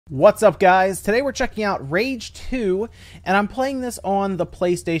What's up, guys? Today we're checking out Rage 2, and I'm playing this on the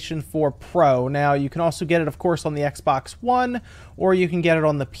PlayStation 4 Pro. Now, you can also get it, of course, on the Xbox One, or you can get it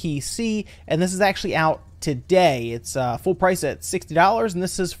on the PC, and this is actually out today. It's full price at $60, and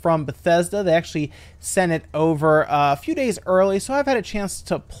this is from Bethesda. They actually sent it over a few days early, so I've had a chance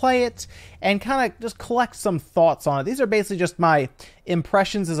to play it and kind of just collect some thoughts on it. These are basically just my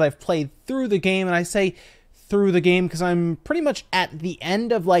impressions as I've played through the game, and I say through the game because I'm pretty much at the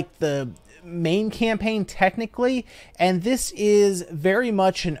end of like the main campaign technically, and this is very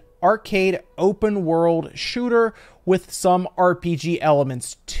much an arcade open world shooter with some RPG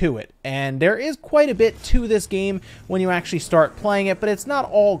elements to it, and there is quite a bit to this game when you actually start playing it, but it's not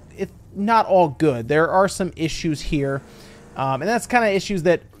all good. There are some issues here, and that's kind of issues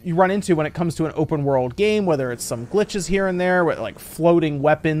that you run into when it comes to an open world game, whether it's some glitches here and there with like floating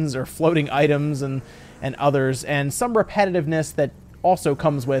weapons or floating items and others, and some repetitiveness that also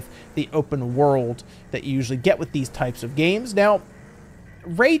comes with the open world that you usually get with these types of games. Now,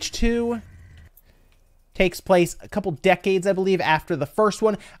 Rage 2 takes place a couple decades, I believe, after the first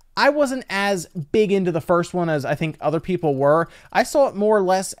one. I wasn't as big into the first one as I think other people were. I saw it more or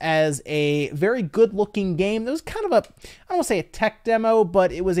less as a very good-looking game. It was kind of a, I don't want to say a tech demo,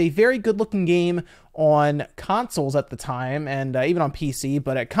 but it was a very good-looking game on consoles at the time, and even on PC,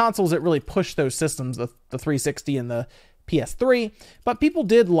 but at consoles it really pushed those systems, the 360 and the PS3, but people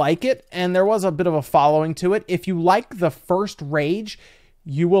did like it, and there was a bit of a following to it. If you like the first Rage,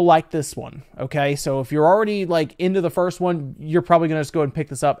 you will like this one, okay? So if you're already like into the first one, you're probably going to just go and pick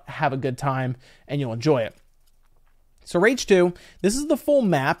this up, have a good time, and you'll enjoy it. So Rage 2, this is the full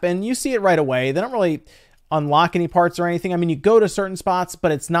map, and you see it right away. They don't really unlock any parts or anything. I mean, you go to certain spots,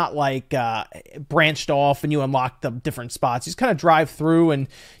 but it's not like branched off and you unlock the different spots. You just kind of drive through, and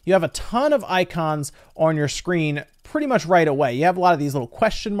you have a ton of icons on your screen pretty much right away. You have a lot of these little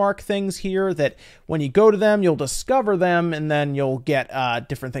question mark things here that when you go to them, you'll discover them, and then you'll get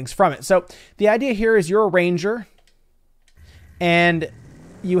different things from it. So the idea here is you're a ranger, and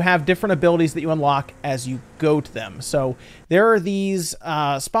you have different abilities that you unlock as you go to them. So there are these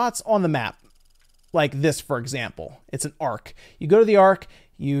spots on the map, like this, for example. It's an arc. You go to the arc,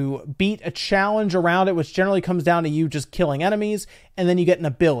 you beat a challenge around it, which generally comes down to you just killing enemies, and then you get an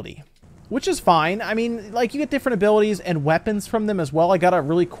ability, which is fine. I mean, like, you get different abilities and weapons from them as well. I got a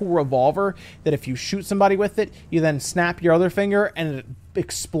really cool revolver that if you shoot somebody with it, you then snap your other finger and it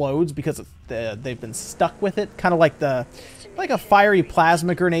explodes because they've been stuck with it, kind of like a fiery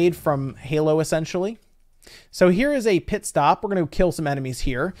plasma grenade from Halo, essentially. So here is a pit stop. We're going to kill some enemies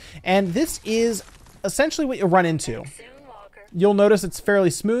here, and this is essentially what you'll run into. You'll notice it's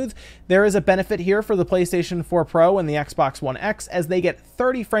fairly smooth. There is a benefit here for the PlayStation 4 Pro and the Xbox One X, as they get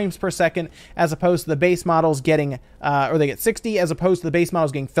 30 frames per second as opposed to the base models getting, or they get 60 as opposed to the base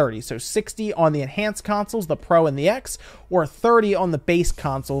models getting 30. So 60 on the enhanced consoles, the Pro and the X, or 30 on the base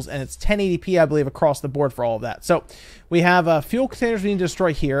consoles, and it's 1080p, I believe, across the board for all of that. So we have fuel containers we need to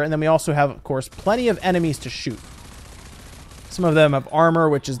destroy here, and then we also have, of course, plenty of enemies to shoot. Some of them have armor,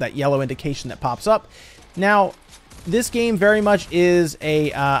 which is that yellow indication that pops up. Now, this game very much is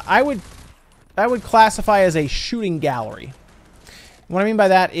a, I would classify as a shooting gallery. What I mean by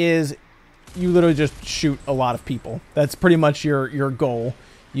that is you literally just shoot a lot of people. That's pretty much your goal.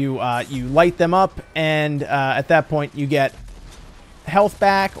 You light them up, and at that point you get health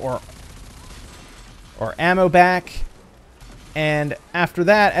back or ammo back. And after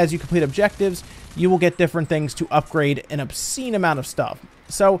that, as you complete objectives, you will get different things to upgrade an obscene amount of stuff.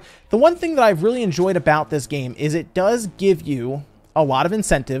 So the one thing that I've really enjoyed about this game is it does give you a lot of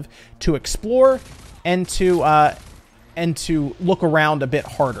incentive to explore and to look around a bit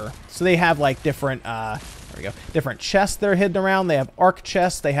harder. So they have like different different chests that are hidden around. They have arc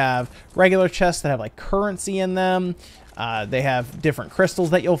chests, they have regular chests that have like currency in them. They have different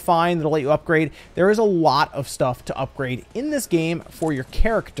crystals that you'll find that'll let you upgrade. There is a lot of stuff to upgrade in this game for your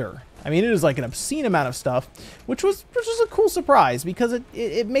character. I mean, it is like an obscene amount of stuff, which was a cool surprise, because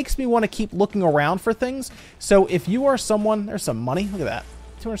it makes me want to keep looking around for things. So if you are someone, there's some money, look at that,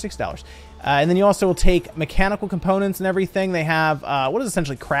 $260. And then you also will take mechanical components and everything. They have what is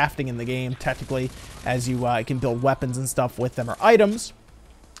essentially crafting in the game, technically, as you can build weapons and stuff with them, or items.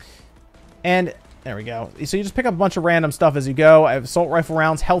 And there we go. So you just pick up a bunch of random stuff as you go. I have assault rifle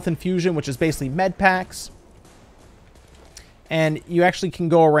rounds, health infusion, which is basically med packs. And you actually can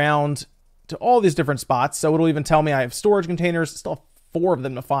go around to all these different spots. So it'll even tell me I have storage containers, still have 4 of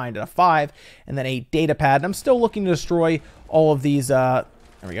them to find out of 5, and then a data pad. And I'm still looking to destroy all of these, there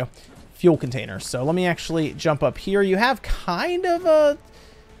we go, fuel containers. So let me actually jump up here. You have kind of a,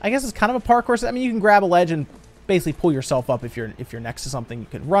 I guess it's kind of a parkour. I mean, you can grab a ledge and basically pull yourself up if you're next to something. You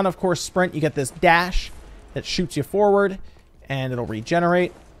can run, of course, sprint. You get this dash that shoots you forward, and it'll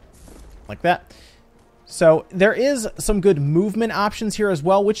regenerate like that. So there is some good movement options here as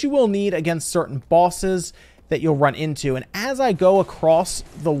well, which you will need against certain bosses that you'll run into. And as I go across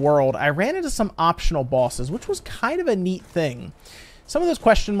the world, I ran into some optional bosses, which was kind of a neat thing. Some of those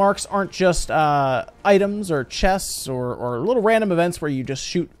question marks aren't just items or chests or little random events where you just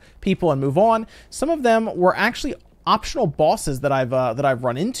shoot people and move on. Some of them were actually optional bosses that I've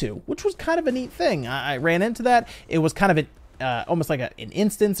run into, which was kind of a neat thing. I ran into that. It was kind of almost like an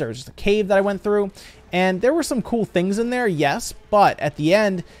instance or just a cave that I went through, and there were some cool things in there, yes, but at the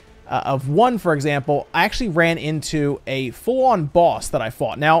end of one, for example, I actually ran into a full-on boss that I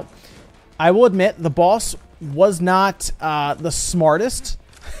fought. Now, I will admit, the boss was not the smartest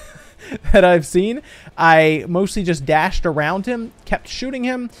that I've seen. I mostly just dashed around him, kept shooting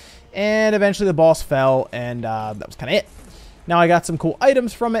him, and eventually the boss fell, and that was kind of it. Now, I got some cool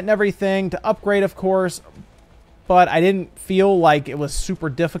items from it and everything to upgrade, of course, but I didn't feel like it was super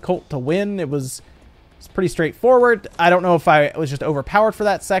difficult to win. It's pretty straightforward. I don't know if I was just overpowered for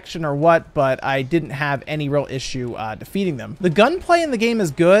that section or what, but I didn't have any real issue defeating them. The gunplay in the game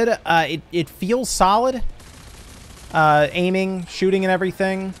is good. It feels solid. Aiming, shooting, and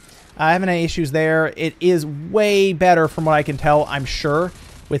everything. I haven't had any issues there. It is way better from what I can tell, I'm sure,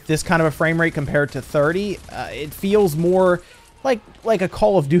 with this kind of a frame rate compared to 30. It feels more like a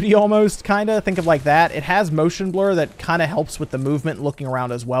Call of Duty almost, kind of. Think of like that. It has motion blur that kind of helps with the movement looking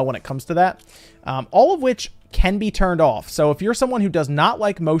around as well when it comes to that. All of which can be turned off. So if you're someone who does not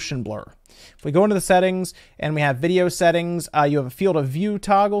like motion blur, if we go into the settings and we have video settings, you have a field of view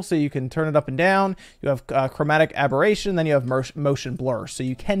toggle, so you can turn it up and down. You have chromatic aberration, then you have motion blur. So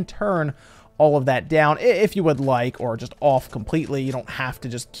you can turn all of that down if you would like, or just off completely. You don't have to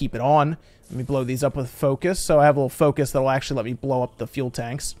just keep it on. Let me blow these up with focus. So I have a little focus that will actually let me blow up the fuel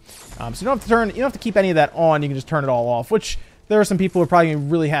tanks. So you don't have to keep any of that on. You can just turn it all off, which there are some people who are probably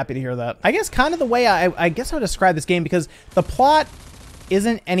really happy to hear that. I guess kind of the way I guess I would describe this game, because the plot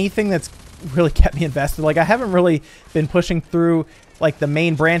isn't anything that's really kept me invested. Like, I haven't really been pushing through like the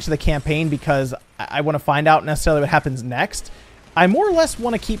main branch of the campaign because I want to find out necessarily what happens next. I more or less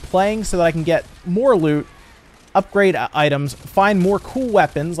want to keep playing so that I can get more loot, upgrade items, find more cool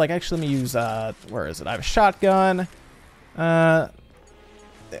weapons. Like, actually, let me use, where is it? I have a shotgun. Where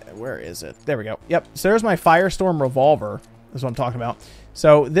is it? There we go. Yep. So there's my Firestorm revolver. That's what I'm talking about.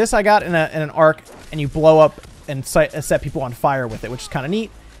 So this I got in an arc, and you blow up and set people on fire with it, which is kind of neat.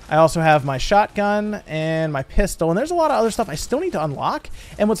 I also have my shotgun and my pistol, and there's a lot of other stuff I still need to unlock.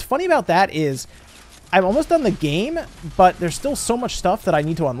 And what's funny about that is I've almost done the game, but there's still so much stuff that I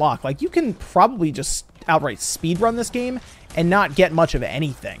need to unlock. Like, you can probably just outright speedrun this game and not get much of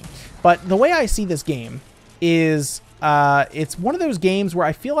anything. But the way I see this game is it's one of those games where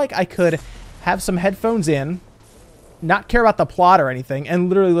I feel like I could have some headphones in, not care about the plot or anything, and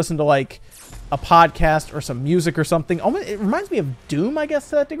literally listen to like a podcast or some music or something. It reminds me of Doom, I guess,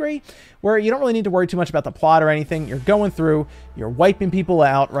 to that degree, where you don't really need to worry too much about the plot or anything. You're going through, you're wiping people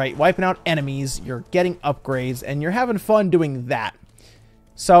out, right? Wiping out enemies, you're getting upgrades, and you're having fun doing that.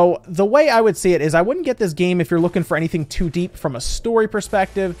 So the way I would see it is I wouldn't get this game if you're looking for anything too deep from a story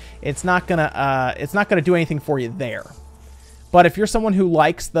perspective. It's not gonna do anything for you there. But if you're someone who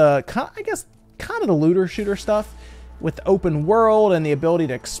likes the, I guess, kind of the looter shooter stuff, with the open world and the ability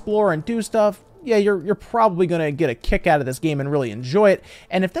to explore and do stuff, yeah, you're probably going to get a kick out of this game and really enjoy it.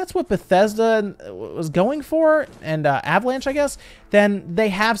 And if that's what Bethesda was going for, and Avalanche, I guess, then they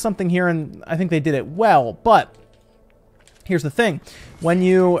have something here, and I think they did it well. But here's the thing. When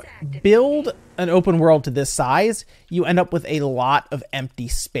you build an open world to this size, you end up with a lot of empty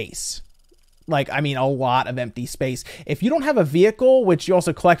space. Like, I mean, a lot of empty space. If you don't have a vehicle, which you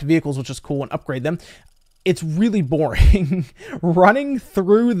also collect vehicles, which is cool, and upgrade them, it's really boring. Running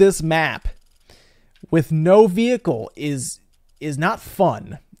through this map with no vehicle is not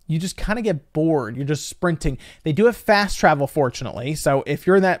fun. You just kind of get bored. You're just sprinting. They do have fast travel, fortunately. So if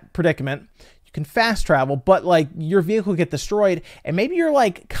you're in that predicament, you can fast travel, but like your vehicle get destroyed, and maybe you're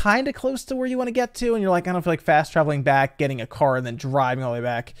like kind of close to where you want to get to, and you're like, I don't feel like fast traveling back, getting a car, and then driving all the way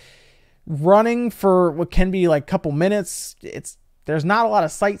back. Running for what can be like a couple minutes, there's not a lot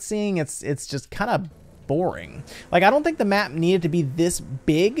of sightseeing. It's just kind of boring. Like, I don't think the map needed to be this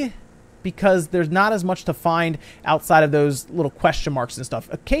big, because there's not as much to find outside of those little question marks and stuff.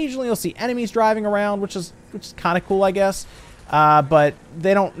 Occasionally you'll see enemies driving around, which is kind of cool, I guess. But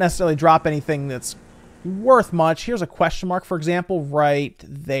they don't necessarily drop anything that's worth much. Here's a question mark, for example, right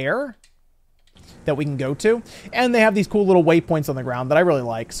there. that we can go to. And they have these cool little waypoints on the ground that I really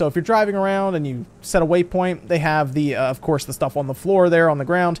like. So if you're driving around and you set a waypoint, they have the, of course, the stuff on the floor there on the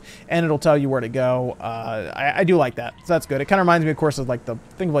ground, and it'll tell you where to go. I do like that. So that's good. It kind of reminds me, of course, of like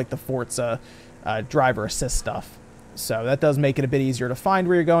the Forza driver assist stuff. So that does make it a bit easier to find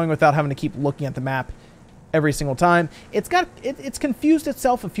where you're going without having to keep looking at the map every single time. It's confused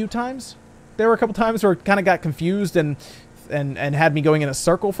itself a few times. There were a couple times where it kind of got confused and had me going in a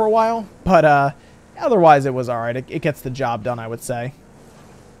circle for a while, but otherwise it was all right. It gets the job done, I would say.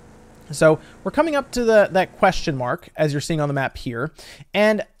 So we're coming up to that question mark, as you're seeing on the map here,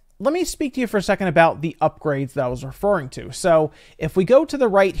 and let me speak to you for a second about the upgrades that I was referring to. So if we go to the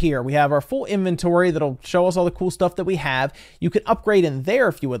right here, we have our full inventory that'll show us all the cool stuff that we have. You can upgrade in there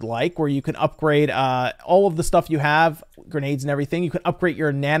if you would like, where you can upgrade all of the stuff you have, grenades and everything. You can upgrade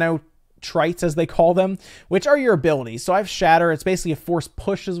your nano trites, as they call them, which are your abilities. So I have Shatter. It's basically a force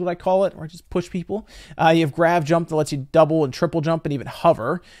push is what I call it, or just push people. You have Grav Jump that lets you double and triple jump and even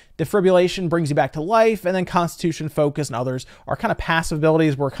hover. Defibrillation brings you back to life, and then Constitution, Focus, and others are kind of passive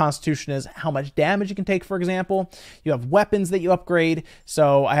abilities, where Constitution is how much damage you can take, for example. You have weapons that you upgrade.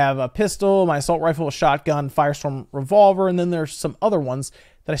 So I have a pistol, my assault rifle, a shotgun, Firestorm revolver, and then there's some other ones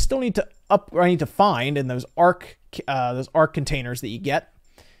that I still need to find in those arc containers that you get.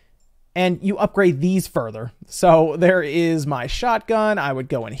 And you upgrade these further. So there is my shotgun. I would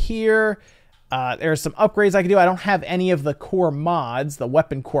go in here. There's some upgrades I can do. I don't have any of the core mods, the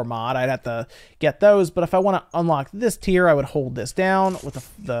weapon core mod. I'd have to get those. But if I want to unlock this tier, I would hold this down with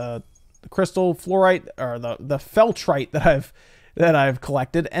the crystal fluorite, or the feltrite that I've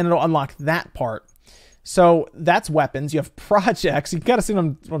collected, and it'll unlock that part. So that's weapons. You have projects. You got to see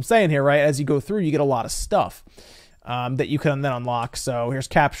what I'm saying here, right? As you go through, you get a lot of stuff that you can then unlock. So here's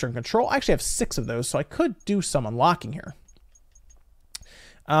capture and control. I actually have 6 of those, so I could do some unlocking here.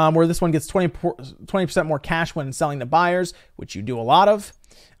 Where this one gets 20% more cash when selling to buyers, which you do a lot of.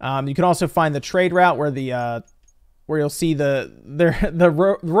 You can also find the trade route where you'll see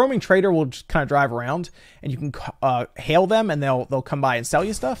the roaming trader will just kind of drive around, and you can hail them, and they'll come by and sell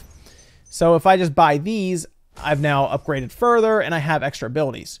you stuff. So if I just buy these, I've now upgraded further, and I have extra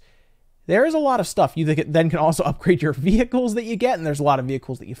abilities. There is a lot of stuff. You then can also upgrade your vehicles that you get, and there's a lot of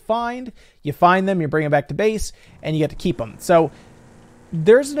vehicles that you find. You find them, you bring them back to base, and you get to keep them. So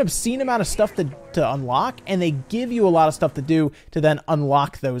there's an obscene amount of stuff to unlock, and they give you a lot of stuff to do to then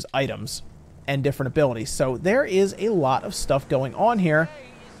unlock those items and different abilities. So there is a lot of stuff going on here,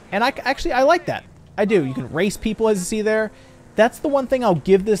 and I like that. I do. You can race people, as you see there. That's the one thing I'll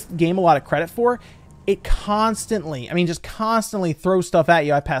give this game a lot of credit for. It constantly, just constantly throws stuff at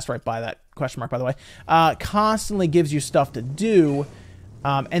you. I passed right by that question mark, by the way. Constantly gives you stuff to do.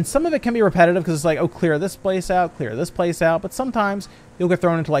 And some of it can be repetitive because it's like, oh, clear this place out, clear this place out. But sometimes you'll get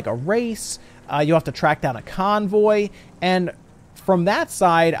thrown into like a race. You'll have to track down a convoy. And from that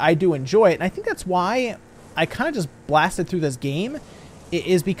side, I do enjoy it. And I think that's why I kind of just blasted through this game,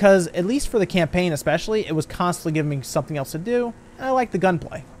 is because, at least for the campaign especially, it was constantly giving me something else to do. And I like the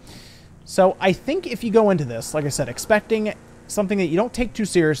gunplay. So I think if you go into this, like I said, expecting something that you don't take too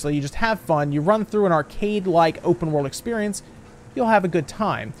seriously, you just have fun, you run through an arcade-like open-world experience, you'll have a good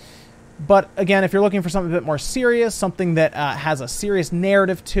time. But again, if you're looking for something a bit more serious, something that has a serious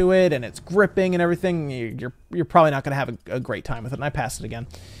narrative to it, and it's gripping and everything, you're probably not going to have a great time with it. And I passed it again.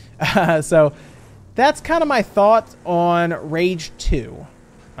 So that's kind of my thoughts on Rage 2.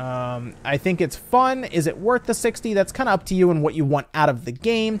 I think it's fun. Is it worth the $60? That's kind of up to you and what you want out of the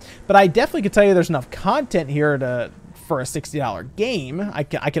game. But I definitely could tell you there's enough content here for a $60 game. I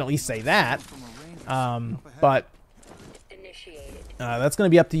can at least say that. But that's going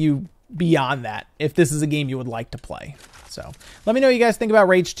to be up to you beyond that, if this is a game you would like to play. So let me know what you guys think about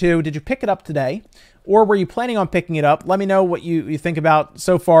Rage 2. Did you pick it up today? Or were you planning on picking it up? Let me know what you think about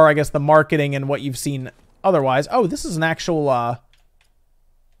so far, I guess, the marketing and what you've seen otherwise. Oh, this is an actual...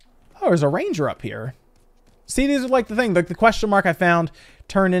 Oh, there's a Ranger up here. See, these are like the thing. The question mark I found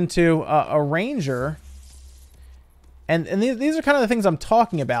turned into a Ranger. And these are kind of the things I'm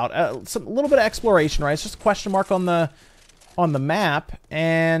talking about. A little bit of exploration, right? It's just a question mark on the map.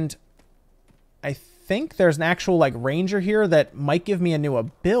 And I think there's an actual like Ranger here that might give me a new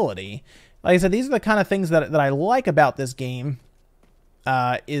ability. Like I said, these are the kind of things that I like about this game.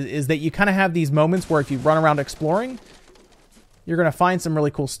 Is that you kind of have these moments where if you run around exploring, you're going to find some really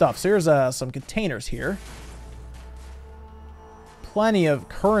cool stuff. So here's some containers here. Plenty of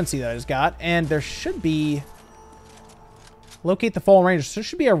currency that I just got. And there should be... Locate the fallen Ranger. So there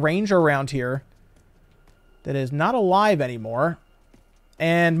should be a Ranger around here that is not alive anymore.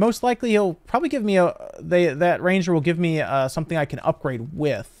 and most likely he'll probably give me that ranger will give me something I can upgrade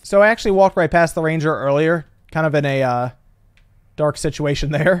with. So I actually walked right past the ranger earlier, kind of in a dark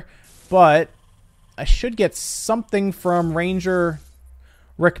situation there, but I should get something from Ranger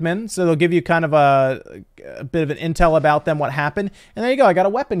Rickman, so they'll give you kind of a bit of an intel about them, what happened. And there you go, I got a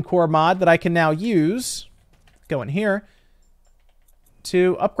weapon core mod that I can now use, go in here,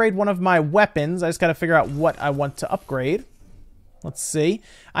 to upgrade one of my weapons. I just got to figure out what I want to upgrade. Let's see.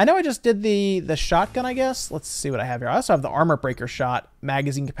 I know I just did the shotgun, I guess. Let's see what I have here. I also have the armor breaker shot,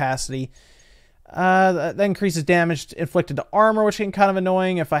 magazine capacity. That increases damage inflicted to armor, which can kind of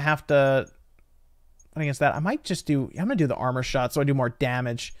annoying if I have to against that. I might just do, I'm going to do the armor shot so I do more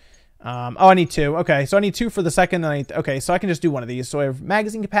damage. Oh, I need 2. Okay, so I need 2 for the second. Okay, so I can just do one of these. So I have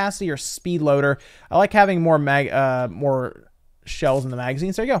magazine capacity or speed loader. I like having more more shells in the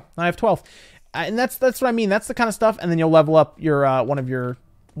magazine. So there you go. I have 12. And that's what I mean. That's the kind of stuff. And then you'll level up your one of your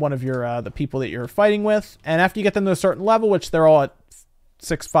the people that you're fighting with. And after you get them to a certain level, which they're all at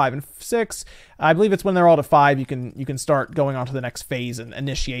 6, 5, and 6. I believe it's when they're all to 5, you can start going on to the next phase and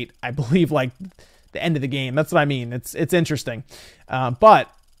initiate, I believe, like the end of the game. That's what I mean. It's interesting. But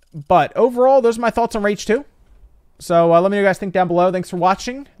overall, those are my thoughts on Rage 2. So let me know what you guys think down below. Thanks for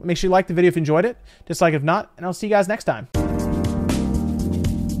watching. Make sure you like the video if you enjoyed it. Dislike if not, and I'll see you guys next time.